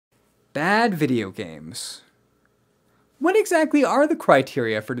Bad video games. What exactly are the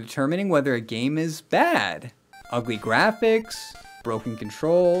criteria for determining whether a game is bad? Ugly graphics? Broken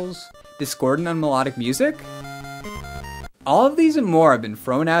controls? Discordant and melodic music? All of these and more have been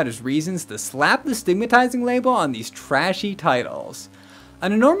thrown out as reasons to slap the stigmatizing label on these trashy titles.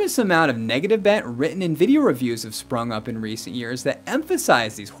 An enormous amount of negative bent written in video reviews have sprung up in recent years that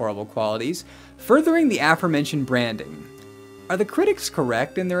emphasize these horrible qualities, furthering the aforementioned branding. Are the critics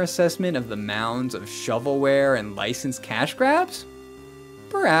correct in their assessment of the mounds of shovelware and licensed cash grabs?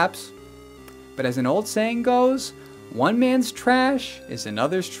 Perhaps. But as an old saying goes, one man's trash is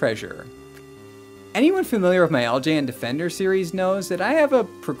another's treasure. Anyone familiar with my LJN Defender series knows that I have a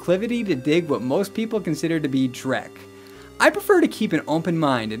proclivity to dig what most people consider to be dreck. I prefer to keep an open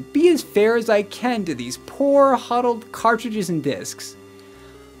mind and be as fair as I can to these poor, huddled cartridges and discs.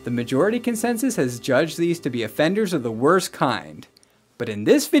 The majority consensus has judged these to be offenders of the worst kind. But in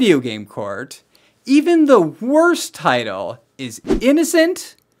this video game court, even the worst title is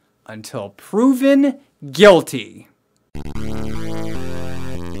innocent until proven guilty.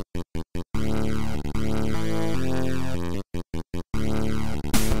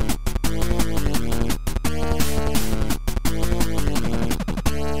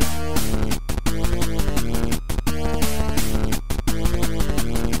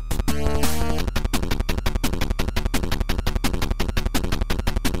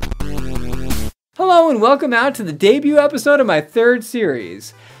 Hello and welcome out to the debut episode of my third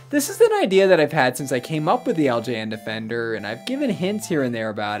series. This is an idea that I've had since I came up with the LJN Defender, and I've given hints here and there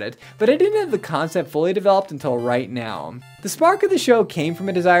about it, but I didn't have the concept fully developed until right now. The spark of the show came from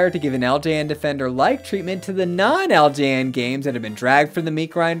a desire to give an LJN Defender-like treatment to the non-LJN games that have been dragged from the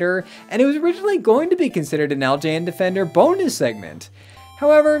meat grinder, and it was originally going to be considered an LJN Defender bonus segment.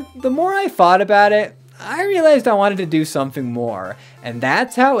 However, the more I thought about it, I realized I wanted to do something more, and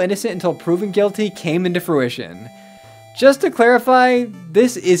that's how Innocent Until Proven Guilty came into fruition. Just to clarify,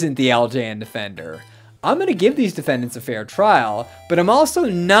 this isn't the LJN Defender. I'm going to give these defendants a fair trial, but I'm also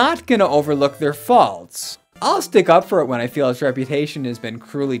not going to overlook their faults. I'll stick up for it when I feel its reputation has been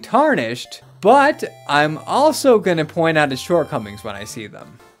cruelly tarnished, but I'm also going to point out its shortcomings when I see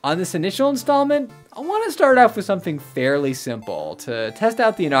them. On this initial installment, I want to start off with something fairly simple to test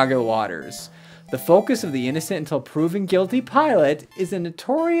out the inaugural waters. The focus of the Innocent Until Proven Guilty pilot is a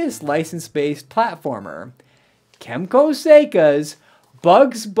notorious license-based platformer, Kemco Seika's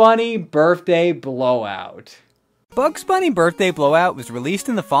Bugs Bunny Birthday Blowout. Bugs Bunny Birthday Blowout was released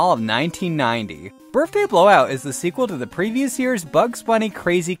in the fall of 1990. Birthday Blowout is the sequel to the previous year's Bugs Bunny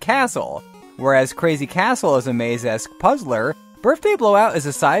Crazy Castle. Whereas Crazy Castle is a maze-esque puzzler, Birthday Blowout is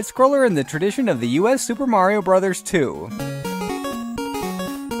a side-scroller in the tradition of the US Super Mario Bros. 2.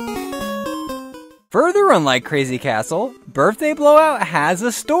 Further unlike Crazy Castle, Birthday Blowout has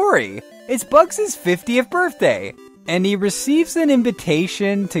a story. It's Bugs' 50th birthday, and he receives an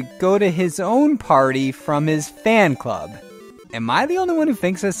invitation to go to his own party from his fan club. Am I the only one who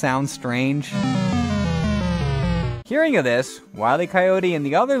thinks this sounds strange? Hearing of this, Wile E. Coyote and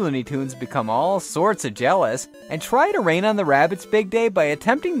the other Looney Tunes become all sorts of jealous and try to rain on the rabbit's big day by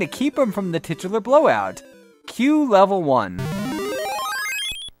attempting to keep him from the titular blowout. Cue level 1.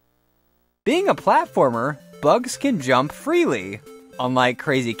 Being a platformer, Bugs can jump freely, unlike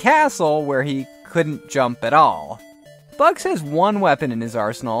Crazy Castle where he couldn't jump at all. Bugs has one weapon in his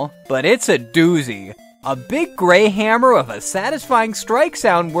arsenal, but it's a doozy. A big gray hammer with a satisfying strike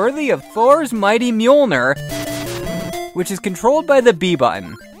sound worthy of Thor's mighty Mjolnir, which is controlled by the B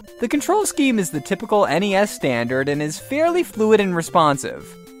button. The control scheme is the typical NES standard and is fairly fluid and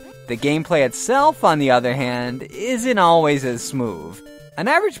responsive. The gameplay itself, on the other hand, isn't always as smooth. An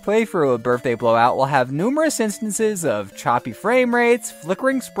average playthrough of Birthday Blowout will have numerous instances of choppy frame rates,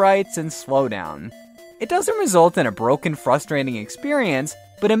 flickering sprites, and slowdown. It doesn't result in a broken, frustrating experience,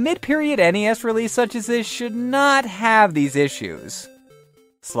 but a mid-period NES release such as this should not have these issues.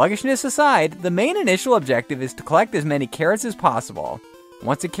 Sluggishness aside, the main initial objective is to collect as many carrots as possible.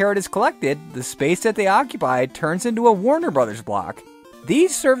 Once a carrot is collected, the space that they occupy turns into a Warner Brothers block.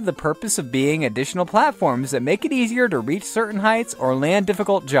 These serve the purpose of being additional platforms that make it easier to reach certain heights or land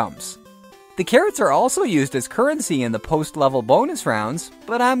difficult jumps. The carrots are also used as currency in the post-level bonus rounds,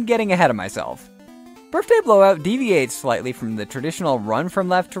 but I'm getting ahead of myself. Birthday Blowout deviates slightly from the traditional run from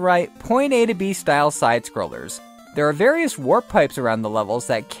left to right, point A to B style side-scrollers. There are various warp pipes around the levels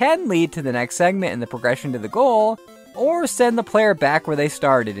that can lead to the next segment in the progression to the goal, or send the player back where they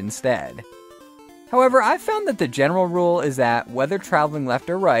started instead. However, I've found that the general rule is that, whether traveling left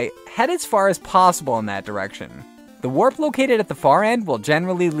or right, head as far as possible in that direction. The warp located at the far end will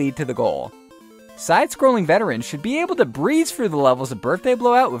generally lead to the goal. Side-scrolling veterans should be able to breeze through the levels of Birthday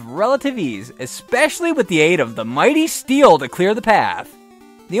Blowout with relative ease, especially with the aid of the mighty steel to clear the path.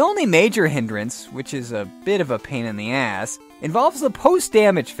 The only major hindrance, which is a bit of a pain in the ass, involves the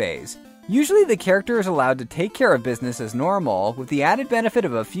post-damage phase. Usually the character is allowed to take care of business as normal, with the added benefit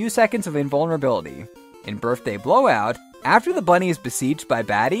of a few seconds of invulnerability. In Birthday Blowout, after the bunny is besieged by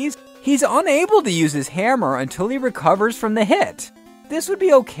baddies, he's unable to use his hammer until he recovers from the hit. This would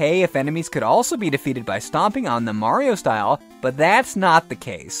be okay if enemies could also be defeated by stomping on them Mario style, but that's not the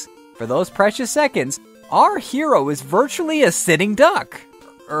case. For those precious seconds, our hero is virtually a sitting duck.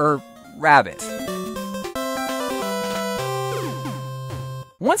 Rabbit.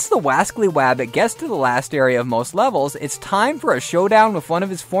 Once the Wascally Wabbit gets to the last area of most levels, it's time for a showdown with one of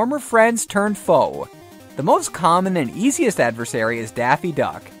his former friends turned foe. The most common and easiest adversary is Daffy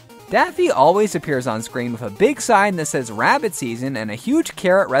Duck. Daffy always appears on screen with a big sign that says Rabbit Season and a huge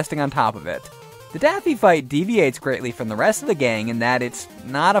carrot resting on top of it. The Daffy fight deviates greatly from the rest of the gang in that it's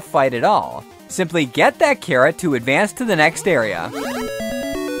not a fight at all. Simply get that carrot to advance to the next area.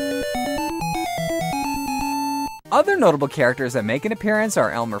 Other notable characters that make an appearance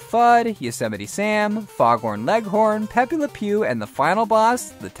are Elmer Fudd, Yosemite Sam, Foghorn Leghorn, Pepe Le Pew, and the final boss,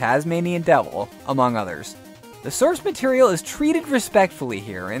 the Tasmanian Devil, among others. The source material is treated respectfully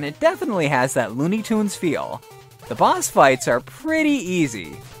here, and it definitely has that Looney Tunes feel. The boss fights are pretty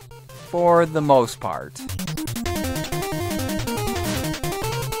easy, for the most part.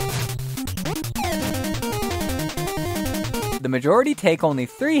 The majority take only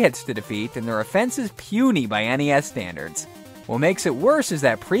 3 hits to defeat, and their offense is puny by NES standards. What makes it worse is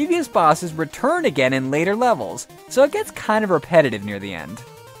that previous bosses return again in later levels, so it gets kind of repetitive near the end.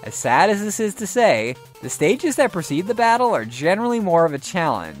 As sad as this is to say, the stages that precede the battle are generally more of a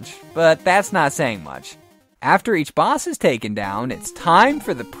challenge, but that's not saying much. After each boss is taken down, it's time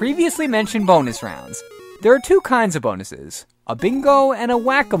for the previously mentioned bonus rounds. There are 2 kinds of bonuses, a bingo and a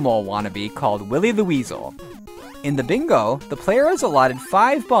whack-a-mole wannabe called Willy the Weasel. In the bingo, the player is allotted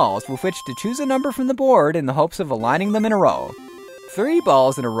 5 balls with which to choose a number from the board in the hopes of aligning them in a row. 3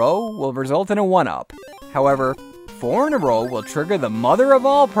 balls in a row will result in a 1-up. However, 4 in a row will trigger the mother of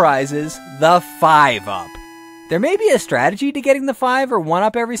all prizes, the 5-up. There may be a strategy to getting the 5 or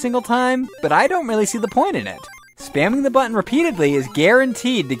 1-up every single time, but I don't really see the point in it. Spamming the button repeatedly is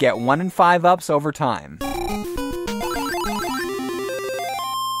guaranteed to get 1 and 5 ups over time.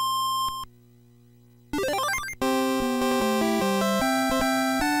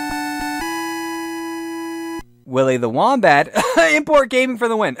 Willy the Wombat, Import Gaming for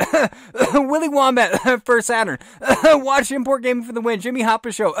the win. Willy Wombat for Saturn. Watch Import Gaming for the win. Jimmy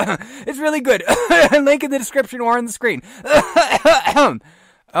Hapa show. It's really good. Link in the description or on the screen.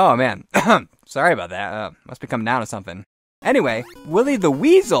 Oh man, sorry about that. Must be coming down to something. Anyway, Willy the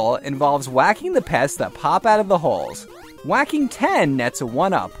Weasel involves whacking the pests that pop out of the holes. Whacking 10 nets a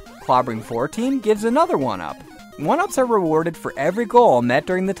 1-up. Clobbering 14 gives another 1-up. 1-ups are rewarded for every goal met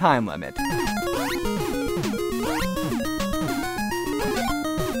during the time limit.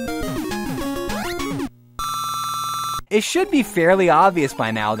 It should be fairly obvious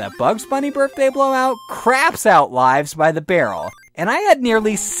by now that Bugs Bunny Birthday Blowout craps out lives by the barrel, and I had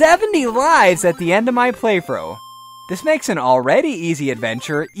nearly 70 lives at the end of my playthrough. This makes an already easy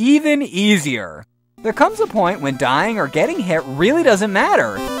adventure even easier. There comes a point when dying or getting hit really doesn't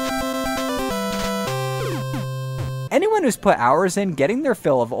matter. Anyone who's put hours in getting their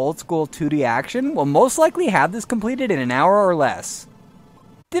fill of old school 2D action will most likely have this completed in an hour or less.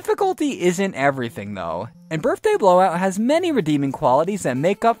 Difficulty isn't everything though, and Birthday Blowout has many redeeming qualities that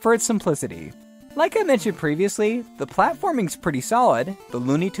make up for its simplicity. Like I mentioned previously, the platforming's pretty solid, the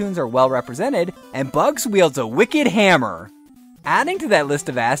Looney Tunes are well represented, and Bugs wields a wicked hammer. Adding to that list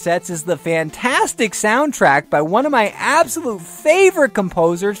of assets is the fantastic soundtrack by one of my absolute favorite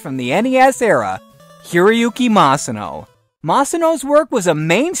composers from the NES era, Hiroyuki Masuno. Masuno's work was a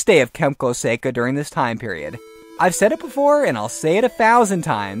mainstay of Kemco Seika during this time period. I've said it before, and I'll say it 1,000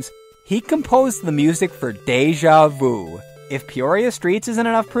 times. He composed the music for Deja Vu. If Peoria Streets isn't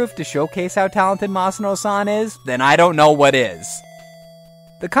enough proof to showcase how talented Masuno-san is, then I don't know what is.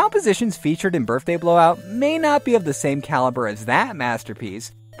 The compositions featured in Birthday Blowout may not be of the same caliber as that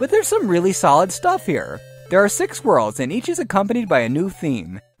masterpiece, but there's some really solid stuff here. There are 6 worlds, and each is accompanied by a new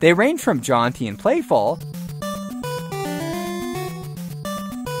theme. They range from jaunty and playful,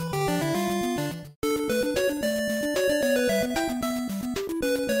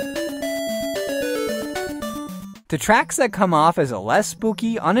 to tracks that come off as a less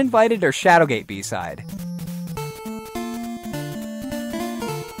spooky, Uninvited, or Shadowgate B-side.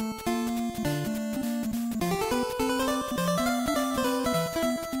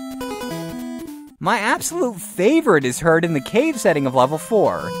 My absolute favorite is heard in the cave setting of level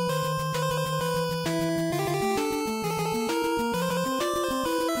 4.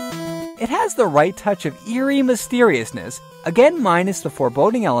 It has the right touch of eerie mysteriousness, again minus the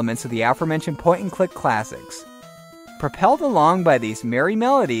foreboding elements of the aforementioned point-and-click classics. Propelled along by these merry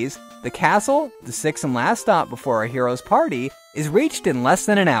melodies, the castle, the sixth and last stop before our hero's party, is reached in less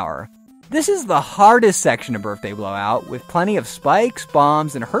than an hour. This is the hardest section of Birthday Blowout, with plenty of spikes,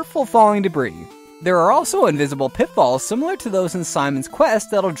 bombs, and hurtful falling debris. There are also invisible pitfalls similar to those in Simon's Quest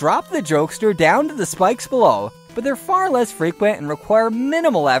that'll drop the jokester down to the spikes below, but they're far less frequent and require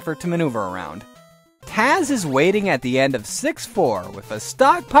minimal effort to maneuver around. Taz is waiting at the end of 6-4 with a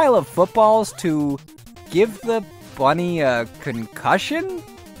stockpile of footballs to give the bunny a concussion?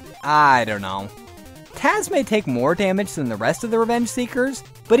 I don't know. Taz may take more damage than the rest of the Revenge Seekers,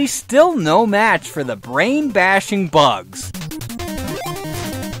 but he's still no match for the brain-bashing bugs.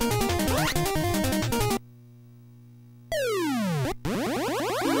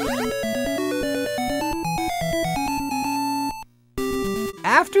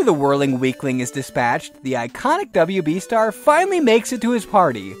 After the whirling weakling is dispatched, the iconic WB star finally makes it to his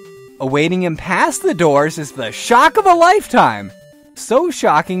party. Awaiting him past the doors is the shock of a lifetime. So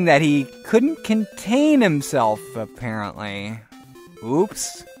shocking that he couldn't contain himself, apparently.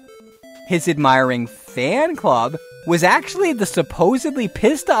 Oops. His admiring fan club was actually the supposedly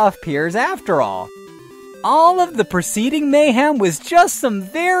pissed off peers after all. All of the preceding mayhem was just some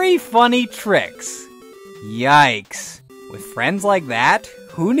very funny tricks. Yikes. With friends like that,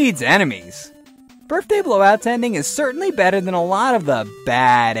 who needs enemies? Birthday Blowout's ending is certainly better than a lot of the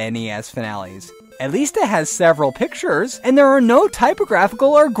bad NES finales. At least it has several pictures, and there are no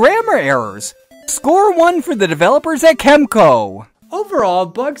typographical or grammar errors. Score 1 for the developers at Kemco! Overall,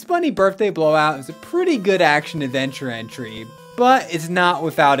 Bugs Bunny Birthday Blowout is a pretty good action-adventure entry, but it's not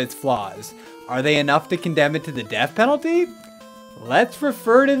without its flaws. Are they enough to condemn it to the death penalty? Let's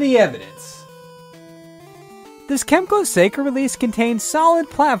refer to the evidence. This Kemco Sega release contains solid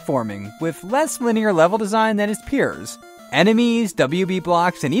platforming, with less linear level design than its peers. Enemies, WB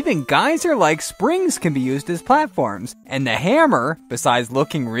blocks, and even geyser-like springs can be used as platforms, and the hammer, besides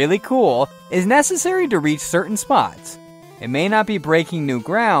looking really cool, is necessary to reach certain spots. It may not be breaking new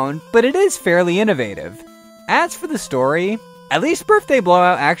ground, but it is fairly innovative. As for the story, at least Birthday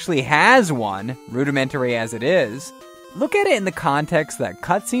Blowout actually has one, rudimentary as it is. Look at it in the context that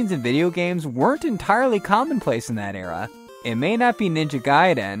cutscenes in video games weren't entirely commonplace in that era. It may not be Ninja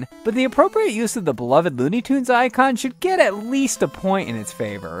Gaiden, but the appropriate use of the beloved Looney Tunes icon should get at least a point in its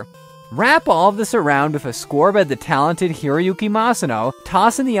favor. Wrap all of this around with a score by the talented Hiroyuki Masuno,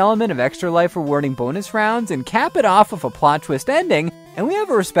 toss in the element of extra life rewarding bonus rounds, and cap it off with a plot twist ending, and we have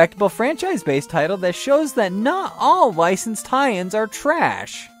a respectable franchise-based title that shows that not all licensed tie-ins are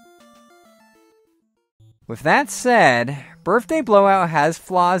trash. With that said, Birthday Blowout has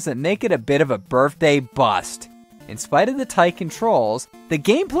flaws that make it a bit of a birthday bust. In spite of the tight controls, the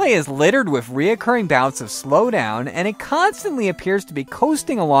gameplay is littered with reoccurring bouts of slowdown, and it constantly appears to be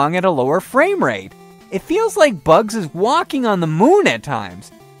coasting along at a lower frame rate. It feels like Bugs is walking on the moon at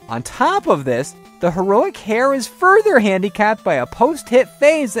times. On top of this, the heroic hare is further handicapped by a post-hit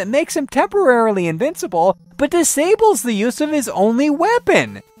phase that makes him temporarily invincible, but disables the use of his only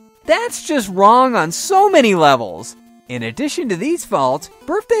weapon. That's just wrong on so many levels. In addition to these faults,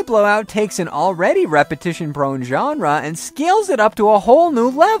 Birthday Blowout takes an already repetition-prone genre and scales it up to a whole new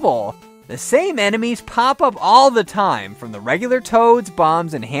level. The same enemies pop up all the time, from the regular toads,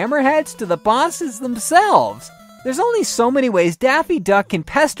 bombs, and hammerheads to the bosses themselves. There's only so many ways Daffy Duck can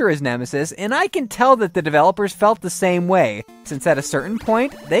pester his nemesis, and I can tell that the developers felt the same way, since at a certain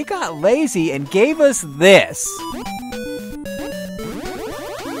point, they got lazy and gave us this.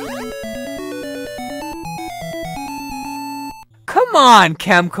 Come on,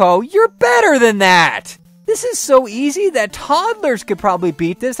 Kemco, you're better than that! This is so easy that toddlers could probably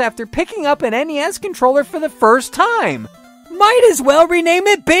beat this after picking up an NES controller for the first time. Might as well rename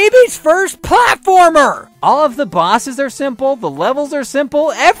it Baby's First Platformer! All of the bosses are simple, the levels are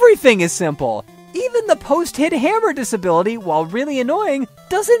simple, everything is simple. Even the post-hit hammer disability, while really annoying,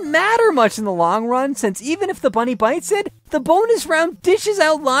 doesn't matter much in the long run, since even if the bunny bites it, the bonus round dishes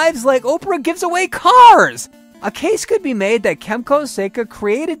out lives like Oprah gives away cars! A case could be made that Kemco Sega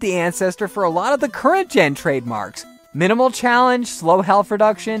created the ancestor for a lot of the current-gen trademarks. Minimal challenge, slow health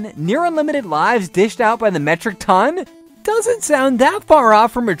reduction, near unlimited lives dished out by the metric ton? Doesn't sound that far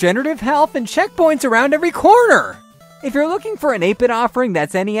off from regenerative health and checkpoints around every corner! If you're looking for an 8-bit offering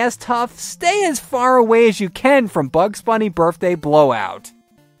that's NES tough, stay as far away as you can from Bugs Bunny Birthday Blowout.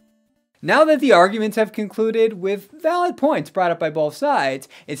 Now that the arguments have concluded with valid points brought up by both sides,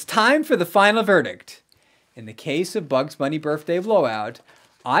 it's time for the final verdict. In the case of Bugs Bunny Birthday Blowout,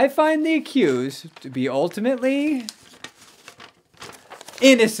 I find the accused to be ultimately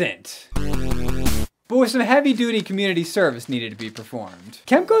innocent, but with some heavy-duty community service needed to be performed.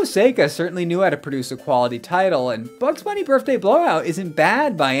 Kemco Sega certainly knew how to produce a quality title, and Bugs Bunny Birthday Blowout isn't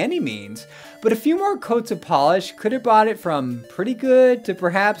bad by any means, but a few more coats of polish could have brought it from pretty good to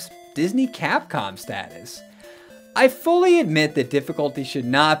perhaps Disney Capcom status. I fully admit that difficulty should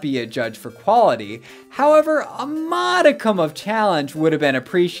not be a judge for quality, however, a modicum of challenge would have been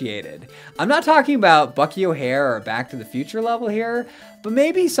appreciated. I'm not talking about Bucky O'Hare or Back to the Future level here, but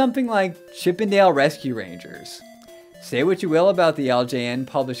maybe something like Chippendale Rescue Rangers. Say what you will about the LJN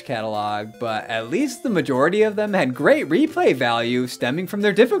published catalog, but at least the majority of them had great replay value stemming from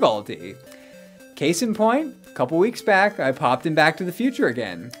their difficulty. Case in point, a couple weeks back, I popped in Back to the Future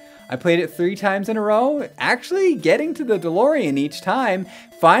again. I played it 3 times in a row, actually getting to the DeLorean each time,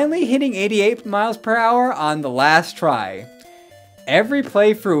 finally hitting 88 miles per hour on the last try. Every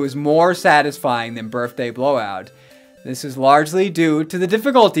playthrough was more satisfying than Birthday Blowout. This is largely due to the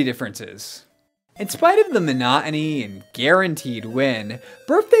difficulty differences. In spite of the monotony and guaranteed win,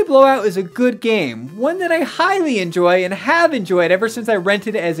 Birthday Blowout is a good game, one that I highly enjoy and have enjoyed ever since I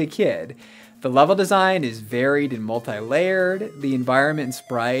rented it as a kid. The level design is varied and multi-layered, the environment and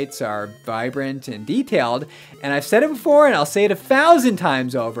sprites are vibrant and detailed, and I've said it before and I'll say it 1,000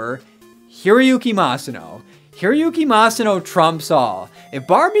 times over, Hiroyuki Masuno. Hiroyuki Masuno trumps all. If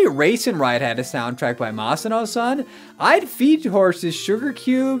Barbie Racin' Ride had a soundtrack by Masuno-san, I'd feed horses sugar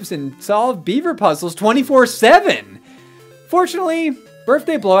cubes and solve beaver puzzles 24/7! Fortunately,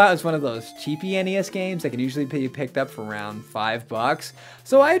 Birthday Blowout is one of those cheapy NES games that can usually be picked up for around $5,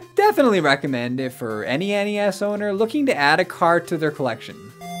 so I definitely recommend it for any NES owner looking to add a card to their collection.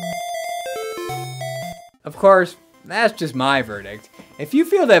 Of course, that's just my verdict. If you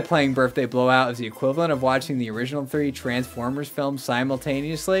feel that playing Birthday Blowout is the equivalent of watching the original 3 Transformers films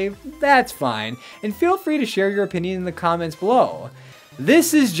simultaneously, that's fine, and feel free to share your opinion in the comments below.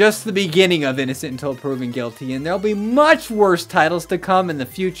 This is just the beginning of Innocent Until Proven Guilty, and there'll be much worse titles to come in the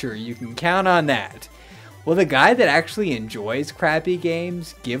future, you can count on that. Will the guy that actually enjoys crappy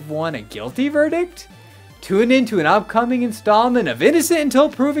games give one a guilty verdict? Tune in to an upcoming installment of Innocent Until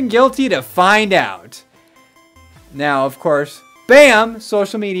Proven Guilty to find out. Now, of course, bam!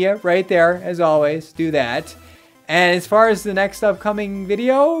 Social media, right there, as always, do that. And as far as the next upcoming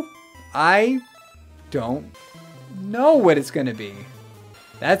video, I don't know what it's gonna be.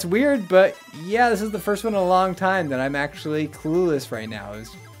 That's weird, but yeah, this is the first one in a long time that I'm actually clueless right now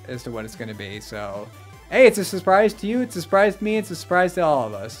as to what it's going to be. So, hey, it's a surprise to you, it's a surprise to me, it's a surprise to all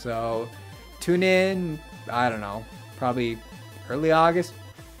of us. So, tune in, I don't know, probably early August,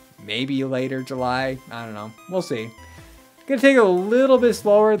 maybe later July, I don't know, we'll see. It's going to take it a little bit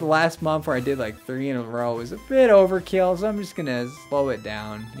slower. The last month where I did like 3 in a row was a bit overkill, so I'm just going to slow it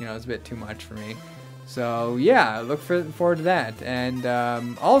down. You know, it's a bit too much for me. So yeah, look forward to that. And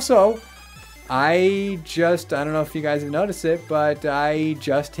also, I don't know if you guys have noticed it, but I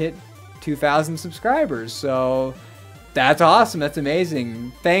just hit 2,000 subscribers. So that's awesome. That's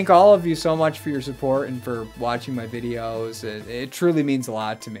amazing. Thank all of you so much for your support and for watching my videos. It truly means a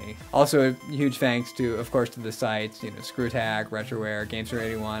lot to me. Also, a huge thanks to, of course, to the sites, you know, ScrewTac, RetroWare,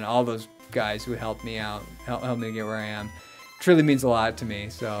 GameStar81, all those guys who helped me out, helped me get where I am. It truly means a lot to me.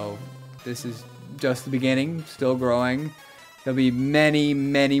 So this is just the beginning, still growing. There'll be many,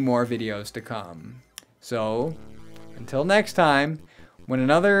 many more videos to come. So, until next time, when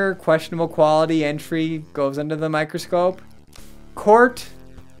another questionable quality entry goes under the microscope, court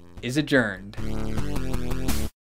is adjourned.